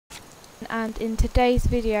And in today's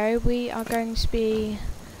video we are going to be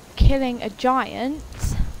killing a giant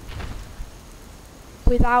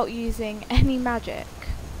without using any magic.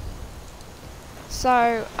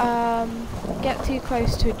 So get too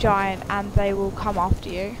close to a giant and they will come after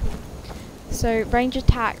you. So range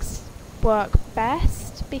attacks work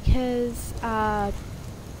best because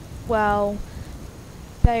well,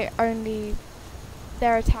 their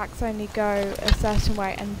attacks only go a certain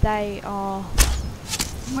way, and they are...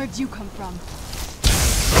 Where'd you come from?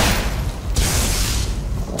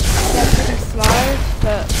 They're pretty slow,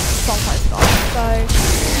 but not quite slow. So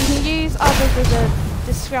you can use others as a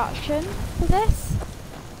distraction for this.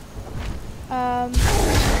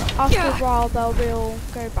 After a while they'll all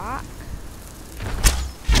go back.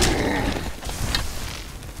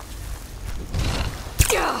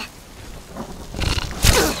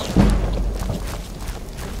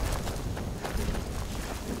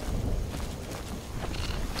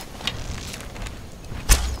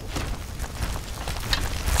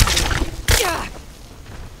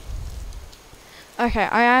 Okay,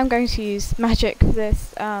 I am going to use magic for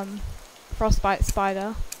this frostbite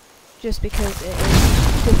spider, just because it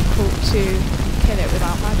is difficult to kill it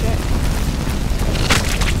without magic.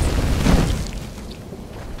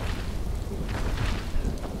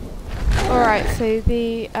 Alright, so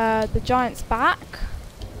the giant's back.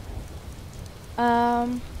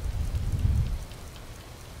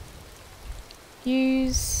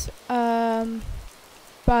 Use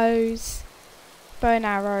bows, bow and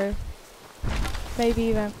arrow. Maybe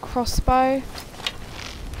even crossbow.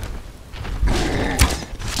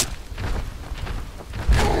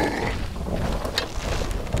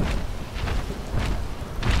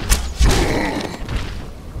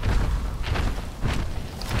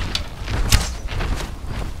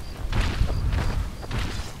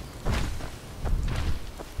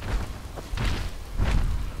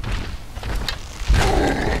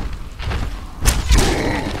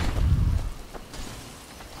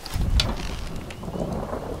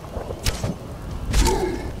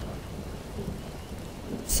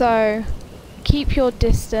 So keep your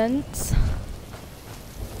distance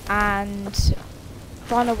and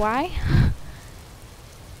run away.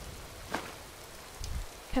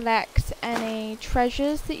 Collect any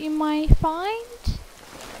treasures that you might find.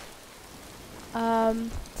 So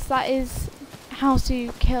that is how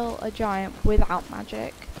to kill a giant without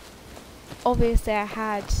magic. Obviously I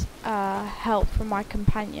had help from my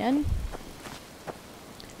companion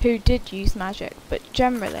who did use magic, but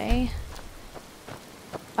generally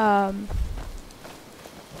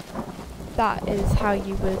that is how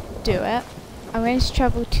you would do it. I'm going to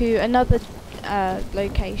travel to another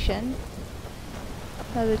location,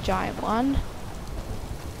 another giant one,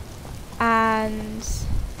 and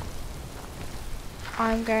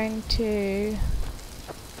I'm going to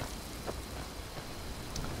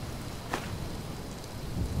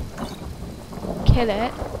kill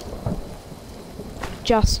it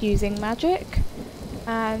just using magic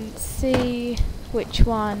and see which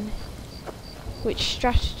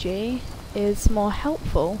strategy is more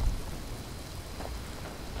helpful.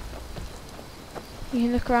 You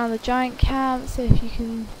can look around the giant camp, see if you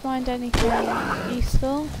can find anything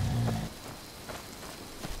useful.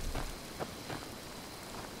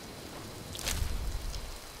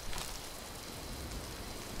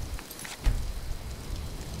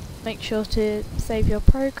 Make sure to save your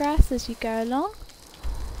progress as you go along.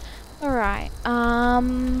 Alright,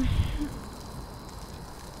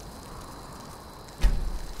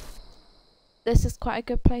 this is quite a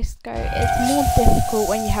good place to go. It's more difficult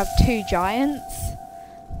when you have two giants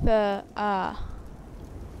for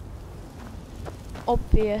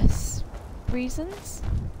obvious reasons.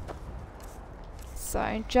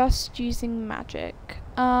 So just using magic.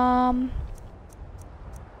 I'm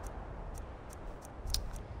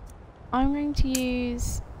going to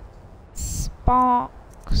use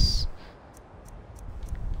sparks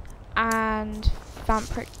and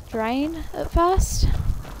vampiric drain at first.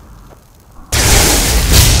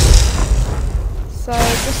 So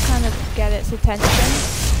just kind of get its attention.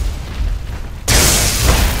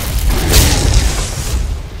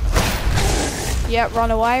 Yep,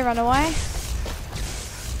 run away, run away.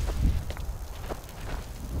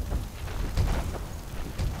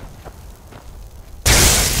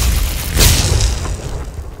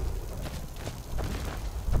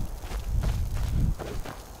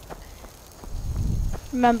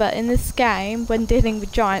 Remember, in this game, when dealing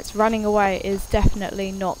with giants, running away is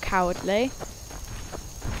definitely not cowardly.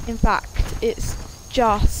 In fact, it's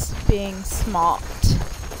just being smart.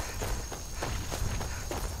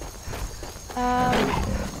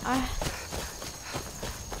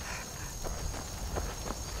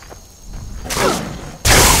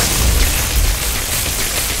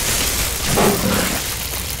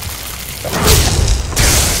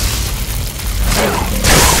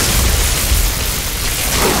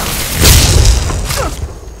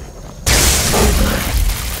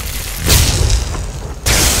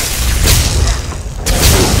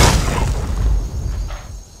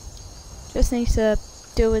 just need to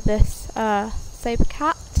deal with this saber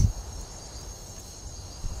cat.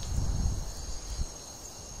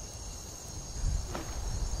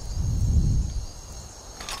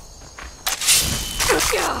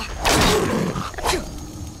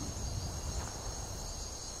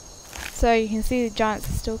 So you can see the giants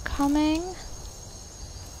are still coming.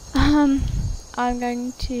 I'm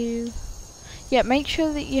going to make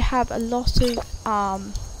sure that you have a lot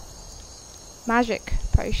of magic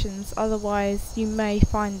potions, otherwise you may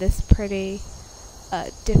find this pretty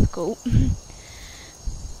difficult.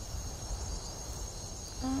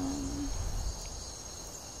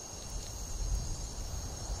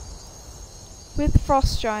 With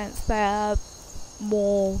frost giants, they're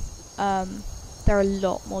a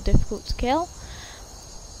lot more difficult to kill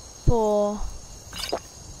for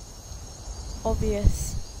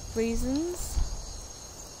obvious reasons.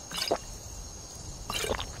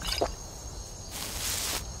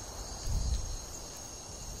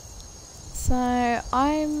 So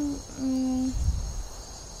I'm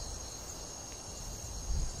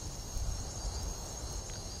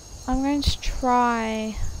going to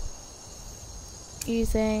try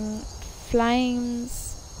using flames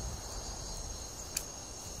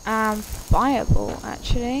and fireball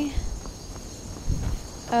actually.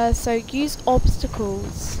 So use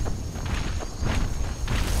obstacles.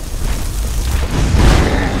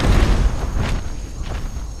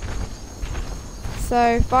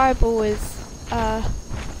 So fireball is a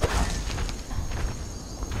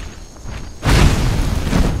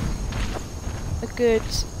good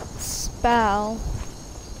spell,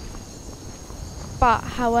 but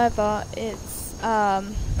however it's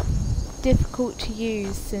difficult to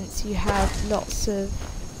use since you have lots of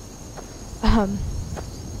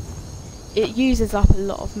it uses up a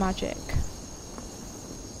lot of magic,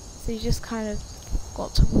 so you just kind of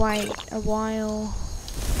got to wait a while.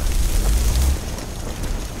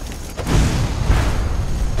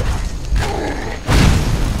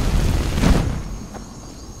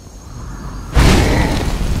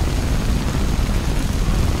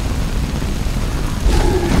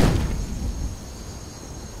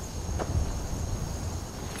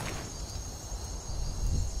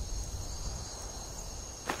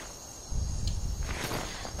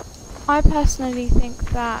 I personally think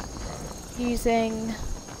that using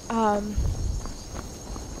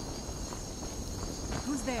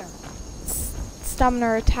Who's there?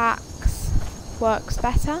 stamina attacks works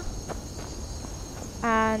better,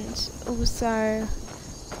 and also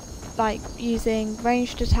like using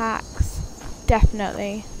ranged attacks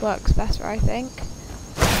definitely works better, I think.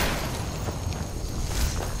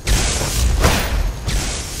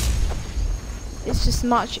 It's just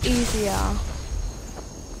much easier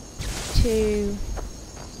to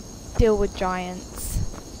deal with giants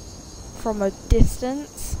from a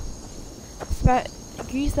distance. But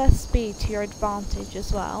use their speed to your advantage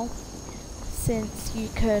as well, since you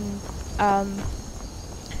can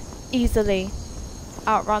easily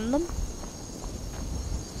outrun them.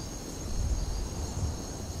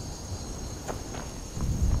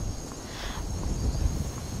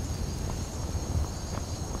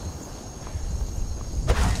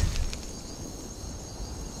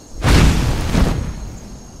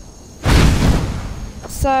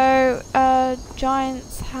 So,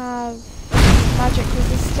 giants have magic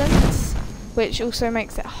resistance, which also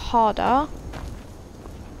makes it harder.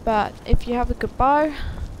 But if you have a good bow,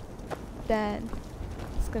 then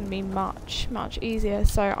it's going to be much easier.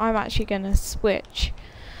 So I'm actually going to switch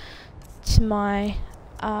to my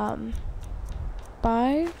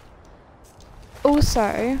bow.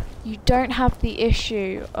 Also, you don't have the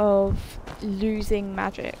issue of losing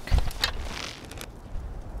magic.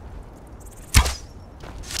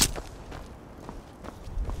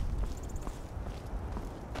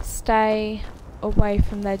 Stay away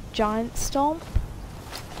from their giant stomp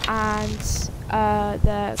and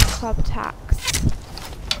their club attacks.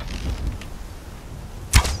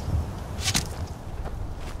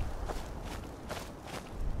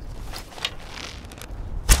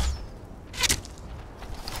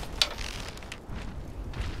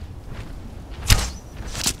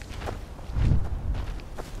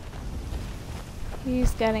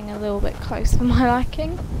 He's getting a little bit close for my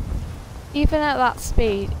liking. Even at that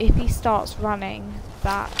speed, if he starts running,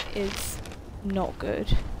 that is not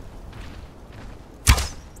good.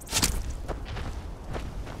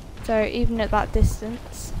 So even at that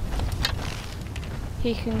distance,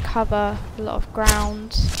 he can cover a lot of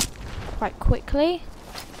ground quite quickly.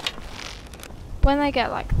 When they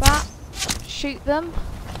get like that, shoot them.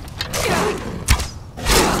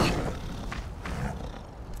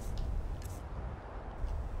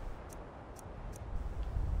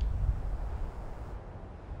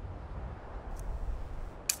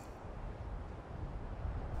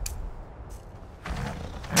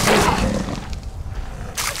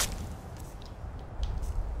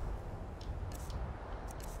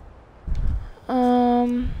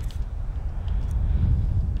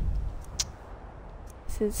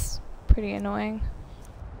 This is pretty annoying.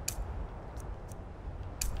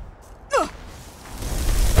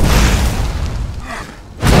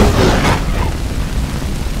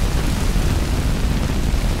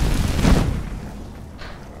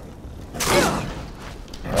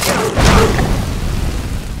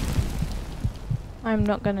 I'm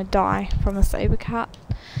not gonna die from a saber cat.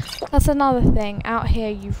 That's another thing. Out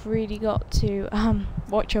here you've really got to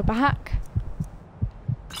watch your back,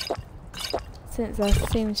 since there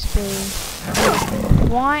seems to be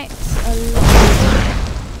quite a lot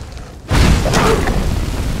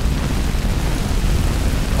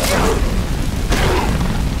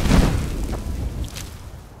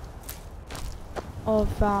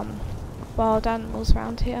of wild animals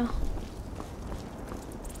around here.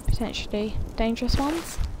 Potentially dangerous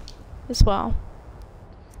ones as well.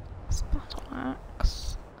 What's a battle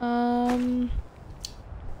axe?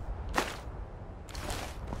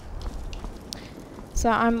 So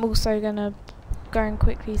I'm also gonna go and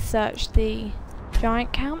quickly search the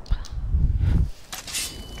giant camp,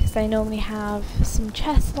 because they normally have some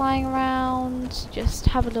chests lying around. Just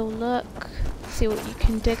have a little look, see what you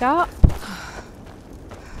can dig up.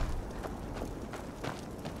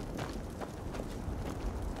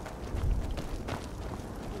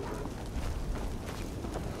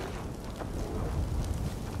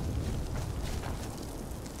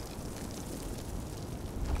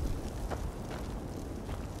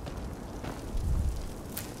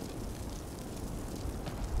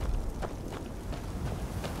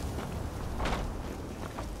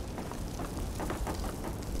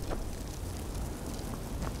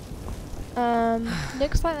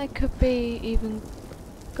 Looks like they could be even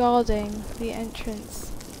guarding the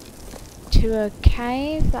entrance to a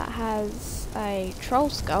cave that has a troll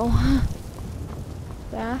skull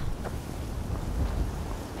there.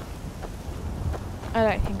 I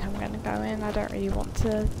don't think I'm going to go in. I don't really want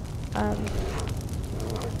to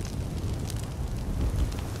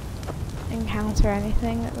encounter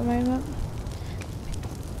anything at the moment.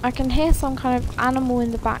 I can hear some kind of animal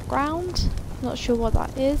in the background. Not sure what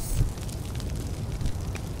that is.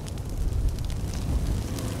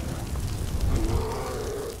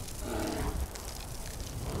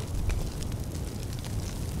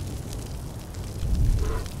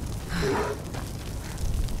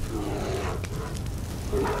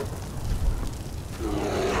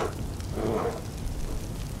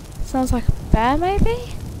 Sounds like a bear, maybe?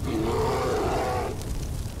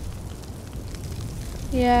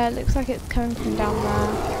 Yeah, it looks like it's coming from down there.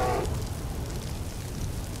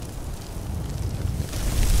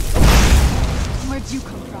 Where'd you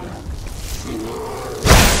come from?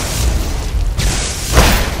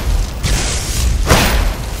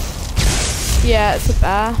 Yeah, it's a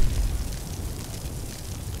bear.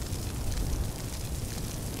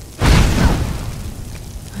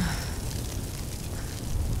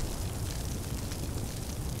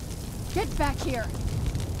 Get back here!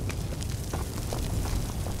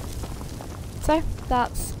 So,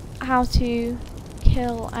 that's how to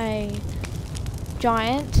kill a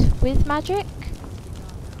giant with magic,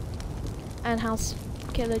 and how to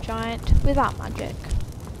kill a giant without magic.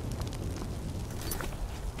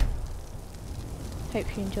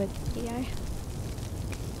 Hope you enjoyed the video.